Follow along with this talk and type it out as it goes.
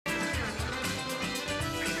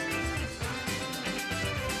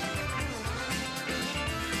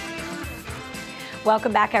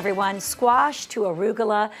Welcome back, everyone. Squash to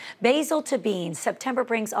arugula, basil to beans. September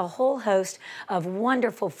brings a whole host of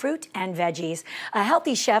wonderful fruit and veggies. A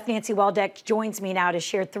healthy chef, Nancy Waldeck, joins me now to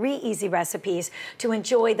share 3 easy recipes to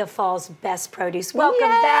enjoy the fall's best produce. Welcome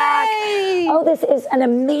back. Oh, this is an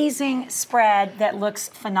amazing spread that looks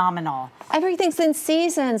phenomenal. Everything's in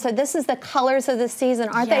season, so this is the colors of the season.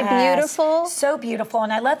 Aren't they beautiful? So beautiful,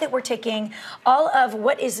 and I love that we're taking all of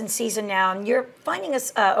what is in season now, and you're finding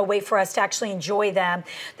us a way for us to actually enjoy them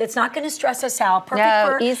that's not going to stress us out. Perfect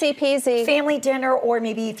for easy peasy. Family dinner, or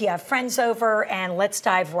maybe if you have friends over, and let's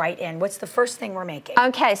dive right in. What's the first thing we're making?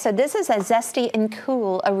 Okay, so this is a zesty and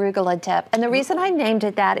cool arugula dip, and the reason I named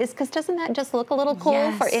it that is because doesn't that just look a little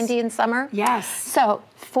cool for Indian summer? Yes. So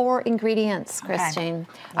 4 ingredients, Christine.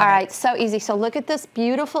 All right, so easy. So look at this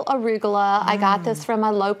beautiful arugula. I got this from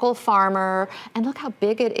a local farmer, and look how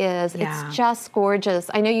big it is. It's just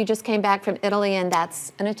gorgeous. I know you just came back from Italy, and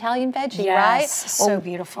that's an Italian veggie, right? So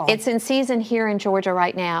beautiful. It's in season here in Georgia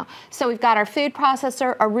right now. So we've got our food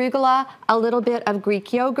processor, arugula, a little bit of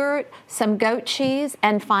Greek yogurt, some goat cheese,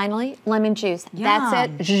 and finally, lemon juice.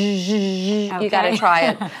 That's it. You gotta try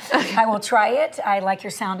it. I will try it. I like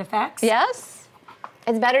your sound effects. Yes.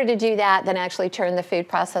 It's better to do that than actually turn the food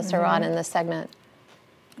processor on in this segment.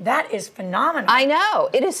 That is phenomenal. I know.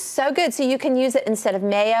 It is so good. So you can use it instead of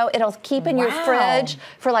mayo. It'll keep in your fridge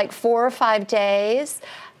for like 4 or 5 days.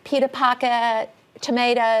 Pita pocket,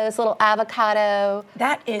 tomatoes, little avocado.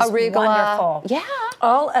 That is arugula. Wonderful. Yeah.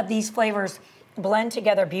 All of these flavors blend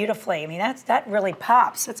together beautifully. I mean, that really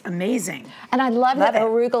pops. That's amazing. And I love that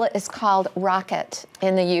arugula is called rocket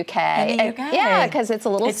in the UK. In the UK? Yeah, because it's a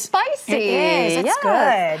little spicy. It is. It's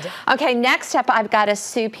good. Okay, next up, I've got a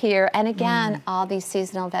soup here. And again, all these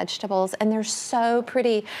seasonal vegetables, and they're so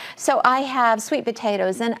pretty. So I have sweet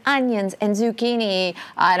potatoes and onions and zucchini.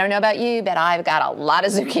 I don't know about you, but I've got a lot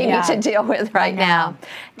of zucchini to deal with right now.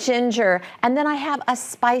 Ginger. And then I have a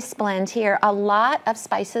spice blend here. A lot of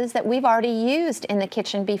spices that we've already used in the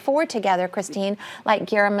kitchen before together, Christine, like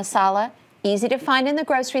garam masala, easy to find in the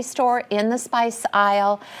grocery store, in the spice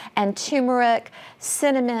aisle, and turmeric,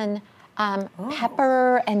 cinnamon,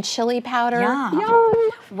 pepper, and chili powder.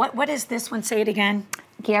 Yum. What is this one? Say it again.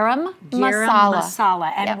 Garam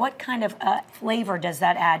masala. And what kind of flavor does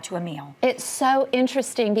that add to a meal? It's so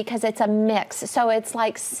interesting because it's a mix. So it's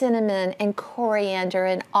like cinnamon and coriander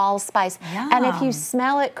and allspice. And if you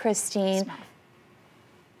smell it, Christine,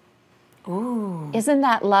 ooh. Isn't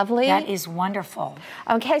that lovely? That is wonderful.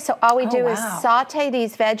 Okay, so all we do is saute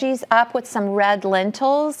these veggies up with some red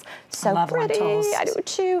lentils. So pretty. Lentils. I do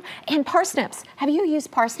too. And parsnips. Have you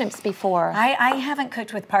used parsnips before? I haven't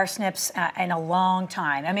cooked with parsnips in a long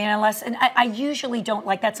time. I mean, unless, and I usually don't,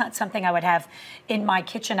 like, that's not something I would have in my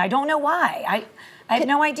kitchen. I don't know why. I have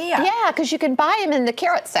no idea. Yeah, because you can buy them in the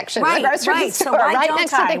carrot section in the grocery store, so why right don't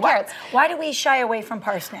next to the carrots. Why do we shy away from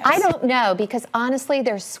parsnips? I don't know, because honestly,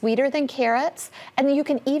 they're sweeter than carrots, and you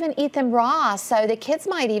can even eat them raw. So the kids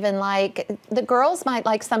might even like, the girls might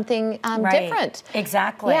like something different.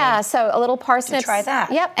 Exactly. Yeah, so a little parsnips. Try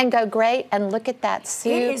that. Yep, and go great. And look at that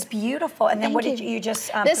soup. It is beautiful. And then what did you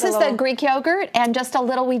just This is the Greek yogurt, and just a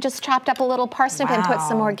little, we just chopped up a little parsnip and put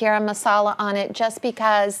some more garam masala on it just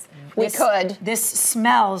because we could. This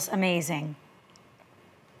smells amazing.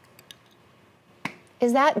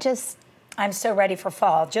 Is that just... I'm so ready for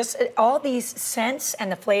fall. Just all these scents and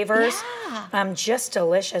the flavors, just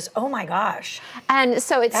delicious. Oh my gosh. And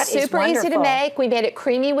so it's super easy to make. We made it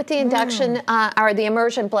creamy with the induction or the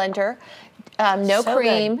immersion blender. No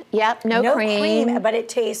cream. Good. Yep, no cream. But it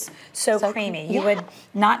tastes so creamy. You would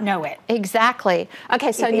not know it. Exactly.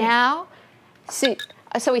 Okay, so now,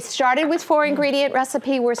 so we started with 4 ingredient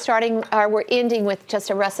recipe. We're ending with just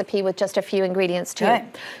a recipe with just a few ingredients too. Good.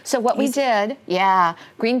 So what we did,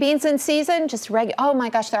 green beans in season, just regular. Oh my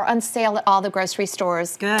gosh, they're on sale at all the grocery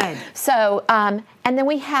stores. Good. So, and then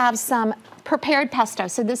we have some prepared pesto.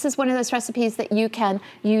 So this is one of those recipes that you can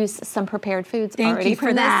use some prepared foods already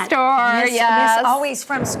from the store. Yes, always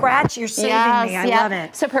from scratch. You're saving me. I love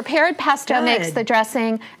it. So prepared pesto makes the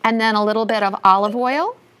dressing, and then a little bit of olive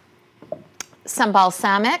oil. Some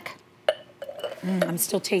balsamic. I'm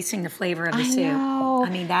still tasting the flavor of the soup. I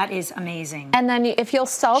mean, that is amazing. And then if you'll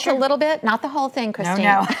salt a little bit, not the whole thing, Christine.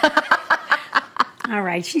 No. All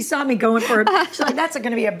right, she saw me going for it. She's like, that's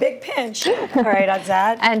going to be a big pinch. All right, that's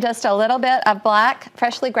that. And just a little bit of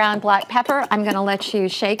freshly ground black pepper. I'm going to let you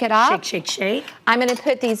shake it up. Shake. I'm going to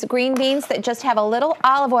put these green beans that just have a little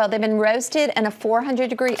olive oil. They've been roasted in a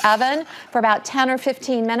 400-degree oven for about 10 or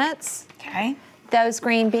 15 minutes. Okay. those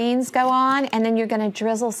green beans go on, and then you're going to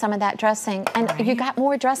drizzle some of that dressing. And you got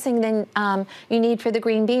more dressing than you need for the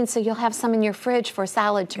green beans, so you'll have some in your fridge for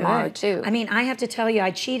salad tomorrow, too. I mean, I have to tell you,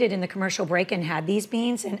 I cheated in the commercial break and had these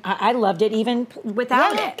beans, and I loved it even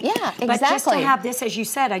without it. Yeah, exactly. But just to have this, as you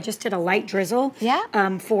said, I just did a light drizzle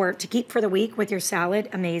to keep for the week with your salad.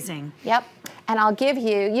 Amazing. Yep. And I'll give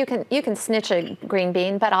you, you can snitch a green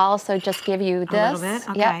bean, but I'll also just give you this. A little bit?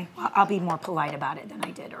 Okay. Yep. Well, I'll be more polite about it than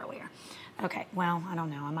I did earlier. Okay, well, I don't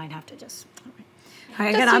know. I might have to just... All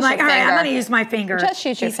right, I'm like, all right, I'm going to use my finger. Just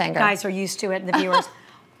use your finger. Guys are used to it, the viewers.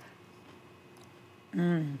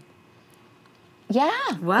 Yeah.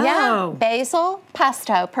 Whoa. Yeah. Basil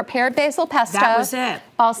pesto, prepared basil pesto. That was it.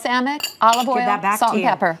 Balsamic, olive oil, salt and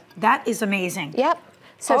pepper. That is amazing. Yep.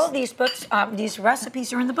 So all of these books, these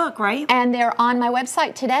recipes are in the book, right? And they're on my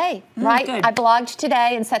website today, right? Good. I blogged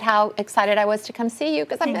today and said how excited I was to come see you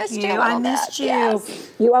because I missed you. I missed you.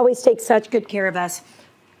 Yes. You always take such good care of us.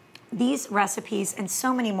 These recipes and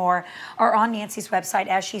so many more are on Nancy's website,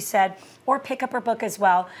 as she said, or pick up her book as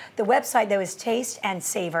well. The website, though, is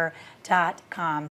tasteandsavor.com.